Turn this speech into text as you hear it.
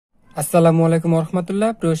আসসালামু আলাইকুম রহমতুল্লাহ।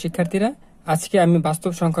 প্রিয় শিক্ষার্থীরা, আজকে আমি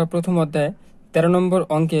বাস্তব সংখ্যার প্রথম অধ্যায় 13 নম্বর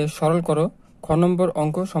অঙ্কে সরল করো খ নম্বর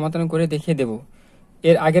অঙ্ক সমাধান করে দেখিয়ে দেব।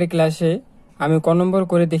 এর আগের ক্লাসে আমি ক নম্বর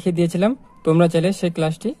করে দেখিয়ে দিয়েছিলাম, তোমরা চাইলে সেই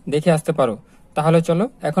ক্লাসটি দেখে আসতে পারো। তাহলে চলো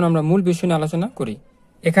এখন আমরা মূল বিষয় নিয়ে আলোচনা করি।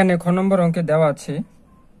 এখানে খ নম্বর অঙ্কে দেওয়া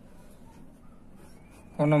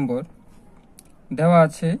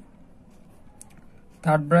আছে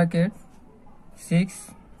থার্ড ব্র্যাকেট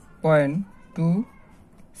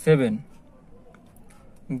 6.27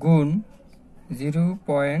 গুণ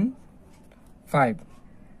 0.5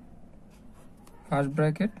 ফার্স্ট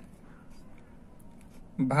ব্র্যাকেট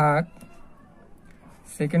ভাগ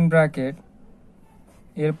সেকেন্ড ব্র্যাকেট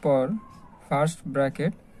এরপর ফার্স্ট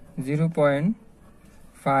ব্র্যাকেট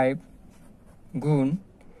 0.5 গুণ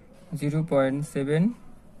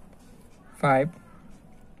 0.75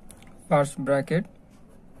 ফার্স্ট ব্র্যাকেট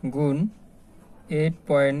গুণ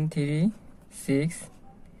 8.36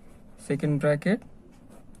 second bracket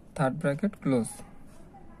third bracket close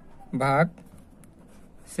ভাগ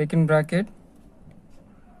সেকেন্ড ব্র্যাকেট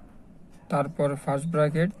তারপর ফার্স্ট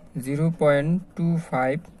ব্র্যাকেট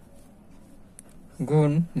 0.25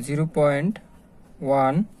 গুণ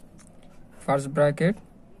 0.1 ফার্স্ট ব্র্যাকেট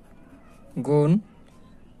গুণ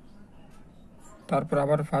তারপর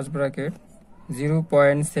আবার ফার্স্ট ব্র্যাকেট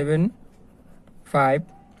 0.75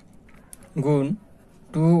 গুণ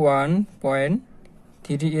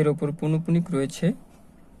 21.3 এর উপর পুনঃপুনিক রয়েছে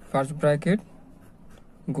ফার্স্ট ব্র্যাকেট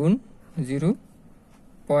গুণ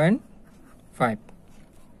 0.5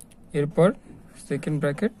 এরপর সেকেন্ড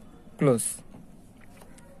ব্র্যাকেট ক্লোজ।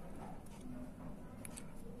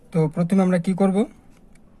 তো প্রথমে আমরা কি করব,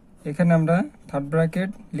 এখানে আমরা থার্ড ব্র্যাকেট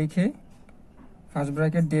লিখে ফার্স্ট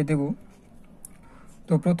ব্র্যাকেট দিয়ে দেব।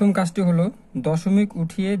 তো প্রথম কাজটি হলো দশমিক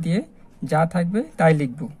উঠিয়ে দিয়ে যা থাকবে তাই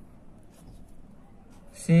লিখব।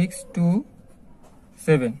 6 to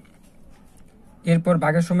 7। এরপর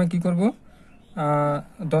ভাগের সময় কি করব,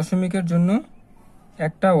 দশমিকের জন্য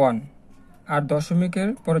একটা 1 আর দশমিকের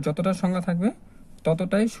পরে যতটা সংখ্যা থাকবে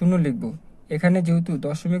ততটাই শূন্য লিখব। এখানে যেহেতু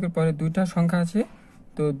দশমিকের পরে দুইটা সংখ্যা আছে,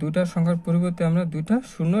 তো দুইটা সংখ্যার পরিবর্তে আমরা দুইটা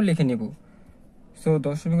শূন্য লিখে নেব। সো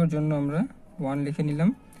দশমিকের জন্য আমরা 1 লিখে নিলাম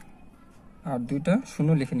আর দুইটা শূন্য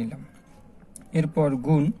লিখে নিলাম। এরপর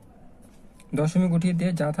গুণ দশমিক উঠিয়ে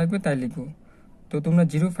দিয়ে যা থাকবে তাই লিখব। তো তোমরা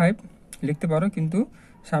 0.5 লিখতে পারো, কিন্তু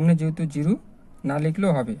সামনে যেহেতু 0 না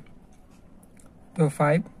লিখলেও হবে। তো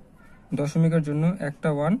 5 দশমিকের জন্য একটা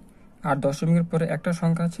 1 আর দশমিকের পরে একটা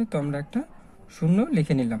সংখ্যা আছে, তো আমরা একটা শূন্য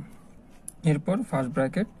লিখে নিলাম। এরপর ফার্স্ট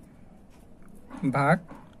ব্র্যাকেট ভাগ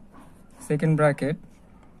সেকেন্ড ব্র্যাকেট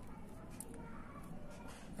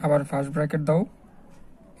আবার ফার্স্ট ব্র্যাকেট দাও।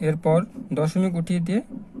 এরপর দশমিক উঠিয়ে দিয়ে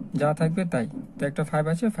যা থাকবে তাই, তো একটা 5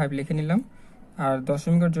 আছে 5 লিখে নিলাম আর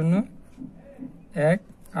দশমিকের জন্য 1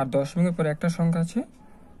 আর দশমিকের পরে একটা সংখ্যা আছে,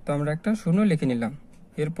 তো আমরা একটা শূন্য লিখে নিলাম।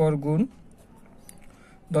 এরপর গুণ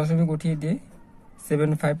দশমিক উঠিয়ে দিয়ে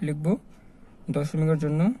 7.5 লিখব। দশমিকের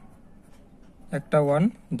জন্য একটা 1,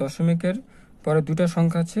 দশমিকের পরে দুটা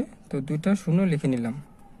সংখ্যা আছে, তো দুইটা শূন্য লিখে নিলাম।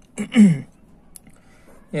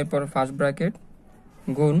 এরপর ফার্স্ট ব্র্যাকেট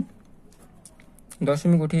গুণ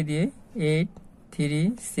দশমিক উঠিয়ে দিয়ে 8, 3,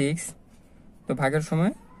 6। তো ভাগের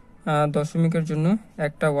সময় দশমিকের জন্য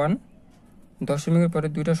একটা 1, দশমিকের পরে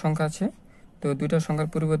দুইটা সংখ্যা আছে, তো দুইটা সংখ্যার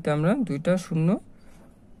পরিবর্তে আমরা দুইটা শূন্য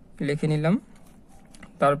লিখে নিলাম।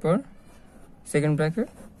 তারপর second bracket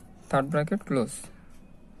third bracket close.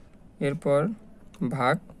 এরপর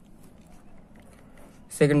ভাগ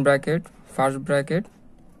সেকেন্ড ব্র্যাকেট ফার্স্ট ব্র্যাকেট।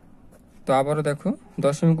 তো আবারও দেখো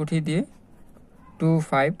দশমিক উঠিয়ে দিয়ে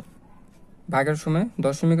 2.5 ভাগের সময়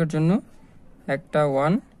দশমিকের জন্য একটা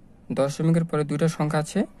 1, দশমিকের পরে দুইটা সংখ্যা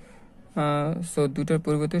আছে, সো দুইটার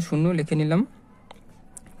পরিবর্তে শূন্য লিখে নিলাম।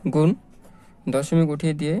 গুণ দশমিক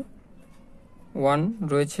উঠিয়ে দিয়ে 1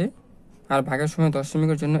 রয়েছে আর ভাগের সময়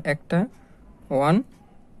দশমিকের জন্য একটা 1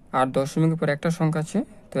 আর দশমিকের পর একটা সংখ্যা আছে,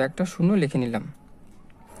 তো একটা শূন্য লিখে নিলাম।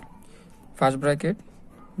 ফার্স্ট ব্র্যাকেট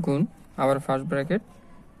গুণ আবার ফার্স্ট ব্র্যাকেট।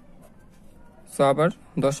 সো আবার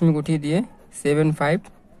দশমিক উঠিয়ে দিয়ে 7.5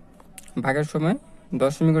 ভাগের সময়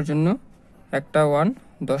দশমিকের জন্য একটা 1,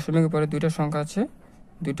 দশমিকের পরে দুইটা সংখ্যা আছে,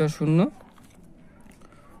 দুইটা শূন্য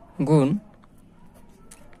গুণ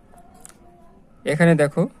এখানে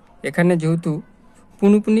দেখো, এখানে যেহেতু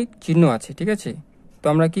পুনঃপুনিক চিহ্ন আছে, ঠিক আছে, তো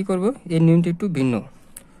আমরা কি করব, এর নিয়মটি একটু ভিন্ন।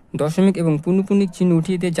 দশমিক এবং পুনঃপুনিক চিহ্ন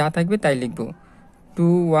উঠিয়ে দিয়ে যা থাকবে তাই লিখব। 2,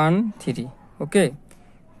 1, 3, ওকে।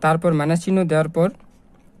 তারপর মাইনাস চিহ্ন দেওয়ার পর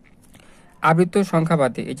আবৃত্ত সংখ্যা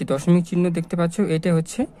বাদে এই যে দশমিক চিহ্ন দেখতে পাচ্ছ, এটা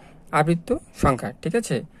হচ্ছে আবৃত্ত সংখ্যা, ঠিক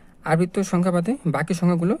আছে। আবৃত্ত সংখ্যা বাদে বাকি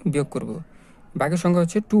সংখ্যাগুলো বিয়োগ করব। বাকি সংখ্যা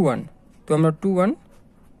হচ্ছে 21, তো আমরা 21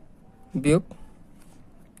 বিয়োগ,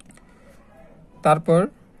 তারপর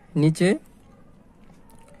নিচে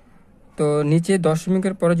তো নিচে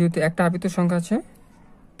দশমিকের পরে যেহেতু একটা আবৃত্ত সংখ্যা আছে,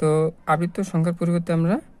 তো আবৃত্ত সংখ্যার পরিবর্তে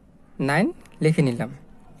আমরা 9 লিখে নিলাম।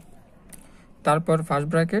 তারপর ফার্স্ট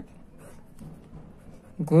ব্র্যাকেট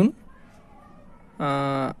গুণ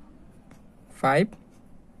 5,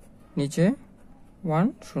 নিচে 1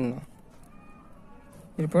 0,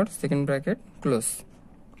 এরপর সেকেন্ড ব্র্যাকেট ক্লোজ।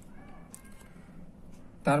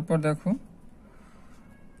 তারপর দেখো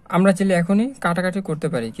আমরা চাইলে এখনই কাটাকাটি করতে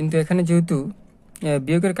পারি, কিন্তু এখানে যেহেতু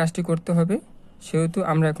বিয়োগের কাজটি করতে হবে, সেহেতু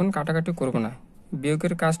আমরা এখন কাটাকাটি করব না।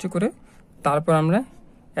 বিয়োগের কাজটি করে তারপর আমরা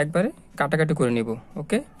একবারে কাটাকাটি করে নেব।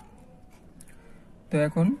 ওকে, তো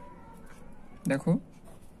এখন দেখো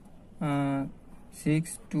 6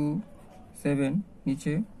 2 7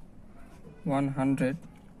 নিচে 100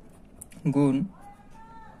 গুণ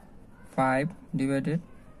 5 ডিভাইডেড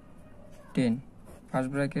 10, ফার্স্ট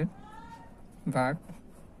ব্র্যাকেট ভাগ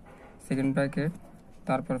সেকেন্ড ব্র্যাকেট,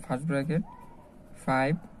 তারপর ফার্স্ট ব্র্যাকেট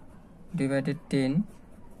 5 ডিভাইডেড 10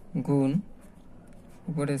 গুণ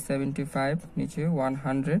উপরে 75 নিচে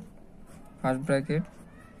 100, ফার্স্ট ব্র্যাকেট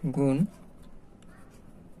গুণ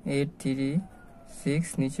 8 3 6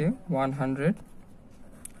 নিচে 100,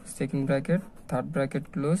 second bracket third bracket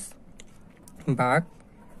close ভাগ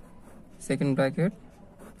সেকেন্ড ব্র্যাকেট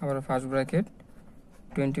আবার ফার্স্ট ব্র্যাকেট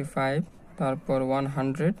 25, তারপর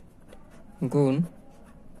 100 গুণ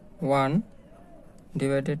 1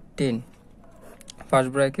 ডিভাইডেড 10,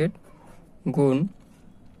 ফার্স্ট ব্র্যাকেট গুণ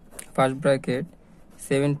ফার্স্ট ব্র্যাকেট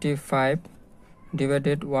 75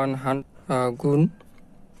 ডিভাইডেড 100 গুণ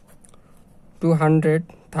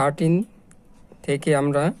 213 থেকে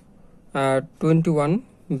আমরা 21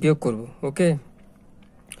 বিয়োগ করব। ওকে,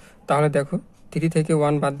 তাহলে দেখো 3 থেকে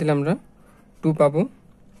 1 বাদ দিলে আমরা 2 পাবো,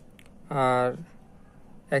 আর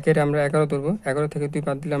 1 আমরা 11 ধরবো, 11 থেকে 2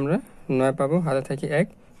 বাদ দিলে আমরা 9 পাবো, হাতে থেকে 1,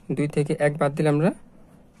 2 থেকে 1 বাদ দিলে আমরা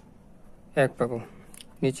 1 পাবো,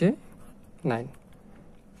 নিচে 9,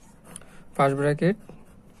 ফার্স্ট ব্র্যাকেট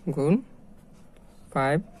গুণ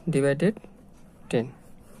 5 ডিভাইডেড 10।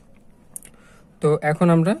 তো এখন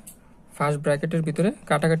আমরা ফার্স্ট ব্র্যাকেটের ভিতরে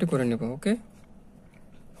কাটাকাটি করে নেব। ওকে,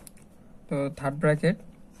 তো থার্ড ব্র্যাকেট,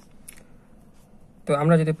 তো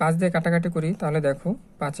আমরা যদি 5 দিয়ে কাটাকাটি করি তাহলে দেখো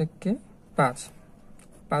 5 একে 5,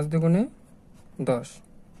 5 দুগুণে 10,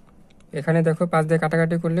 এখানে দেখো 5 দিয়ে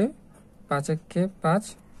কাটাকাটি করলে 5 একে 5,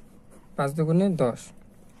 5 দুগুণে 10,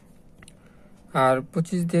 আর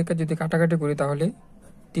 25 দিয়ে যদি কাটাকাটি করি তাহলে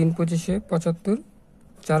 3 25 75,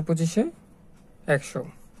 4 25 100,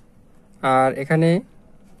 আর এখানে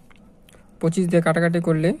 25 দিয়ে কাটাকাটি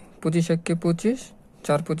করলে 25 একে 25,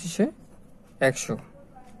 4 25 100,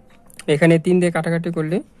 এখানে 3 দিয়ে কাটাকাটি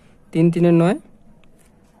করলে 3 3 9,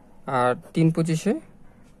 আর 3 25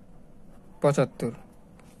 75,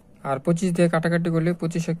 আর 25 দিয়ে কাটাকাটি করলে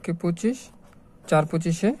 25 একে 25, 4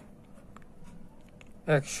 25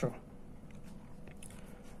 100,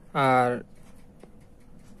 আর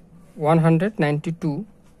 192।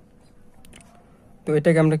 তো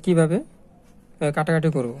এটাকে আমরা কিভাবে কাটাকাটি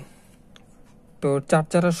করব? তো 4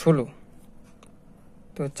 4 16,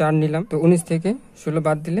 তো 4 নিলাম, তো 19 থেকে 16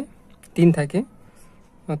 বাদ দিলে 3 থাকে,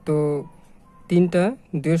 তো 3টা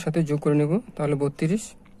 2 এর সাথে যোগ করে নেব, তাহলে 32,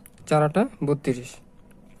 4 8 32,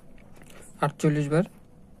 48 বার।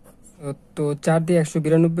 তো 4 দিয়ে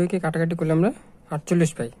 192কে কাটাকাটি করলে আমরা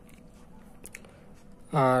 48 পাই,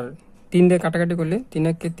 আর 3 দিয়ে কাটাকাটি করলে 3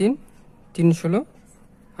 একে 3, 3 16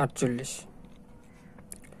 48।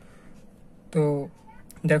 তো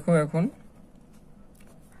দেখো এখন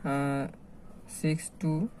 6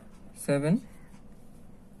 2 7,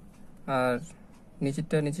 আর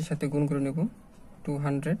নিচেরটা নিচের সাথে গুণ করে নেব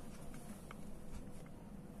 200,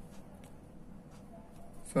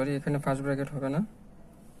 সরি এখানে ফার্স্ট ব্র্যাকেট হবে না,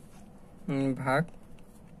 ভাগ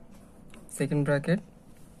সেকেন্ড ব্র্যাকেট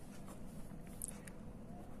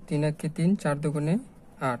 3 একে 3, 4 দুগুণে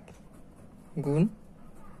 8 গুণ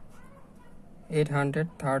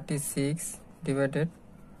 836 divided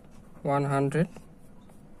 100,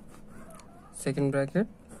 second bracket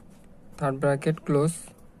third bracket close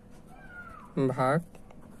ভাগ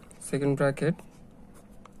সেকেন্ড ব্র্যাকেট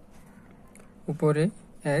উপরে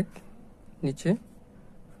 1 নিচে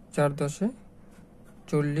 4 10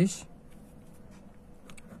 40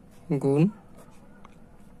 গুণ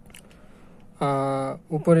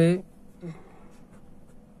উপরে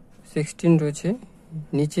 16 রয়েছে,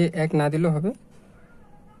 নিচে 1 না দিলেও হবে,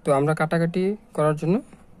 তো আমরা কাটাকাটি করার জন্য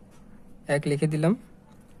 1 লিখে দিলাম,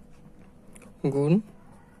 গুণ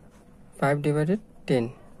 5 ডিভাইডেড 10।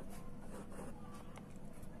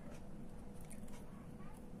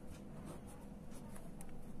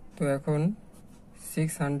 তো এখন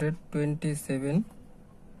 627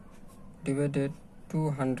 ডিভাইডেড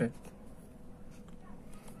 200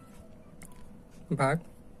 ভাগ,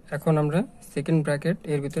 এখন আমরা সেকেন্ড ব্র্যাকেট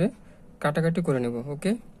এর ভিতরে কাটাকাটি করে নেব।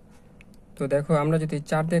 ওকে, তো দেখো আমরা যদি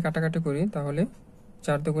 4 দিয়ে কাটাকাটি করি তাহলে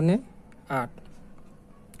 4 দুগুণে 8,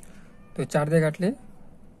 তো 4 দিয়ে কাটলে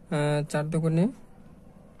 4 দুগুণে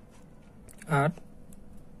 8,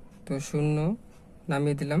 তো 0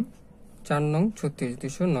 নামিয়ে দিলাম, 4 নং 36,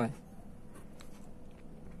 209।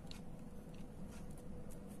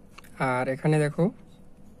 আর এখানে দেখো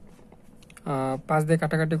 5 দিয়ে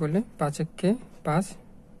কাটাকাটি করলে 5 একে 5,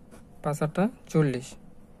 5 আটা 40,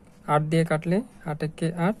 8 দিয়ে কাটলে 8 একে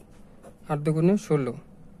 8, 8 দুগুণে 16,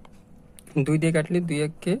 2 দিয়ে কাটলে 2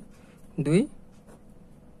 একে 2,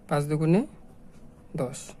 5 দুগুণে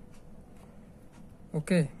 10।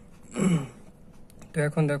 ওকে, তো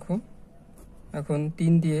এখন দেখো, এখন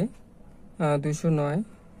 3 দিয়ে 209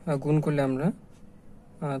 গুণ করলে আমরা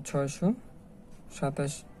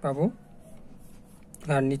 627 পাবো।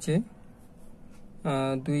 আর নিচে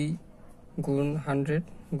 2 গুণ 100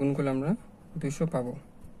 গুণ করলে আমরা 200 পাবো।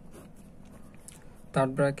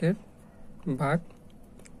 থার্ড ব্র্যাকেট ভাগ,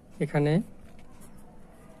 এখানে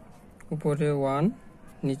উপরে 1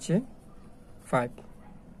 নিচে 5,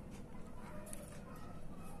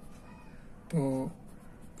 তো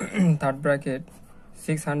থার্ড ব্র্যাকেট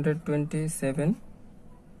 627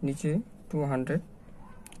 নিচে 200,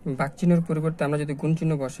 ভাগ চিহ্নের পরিবর্তে আমরা যদি গুণ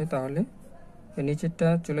চিহ্ন বসে তাহলে নিচেরটা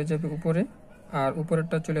চলে যাবে উপরে আর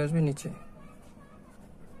উপরেরটা চলে আসবে নিচে।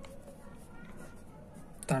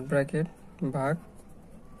 থার্ড ব্র্যাকেট ভাগ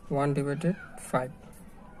 1/5,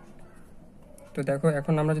 তো দেখো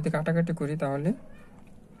এখন আমরা যদি কাটাকাটি করি তাহলে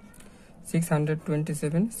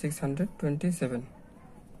 627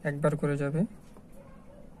 একবার করে যাবে,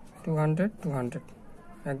 200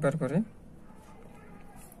 একবার করে,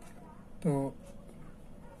 তো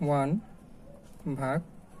 1 ভাগ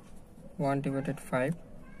 1/5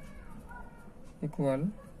 ইকুয়াল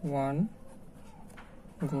 1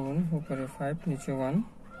 গুণ উপরে 5 নিচে 1,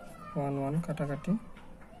 1 কাটাকাটি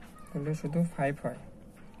করলে শুধু 5 হয়।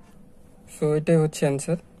 সো এটাই হচ্ছে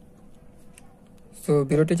অ্যান্সার। সো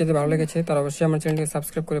ভিডিওটি যদি ভালো লেগেছে তারা অবশ্যই আমার চ্যানেলটিকে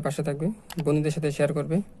সাবস্ক্রাইব করে পাশে থাকবে, বন্ধুদের সাথে শেয়ার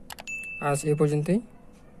করবে। আজ এই পর্যন্তই,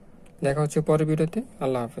 দেখা হচ্ছে পরের ভিডিওতে।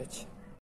 আল্লাহ হাফেজ।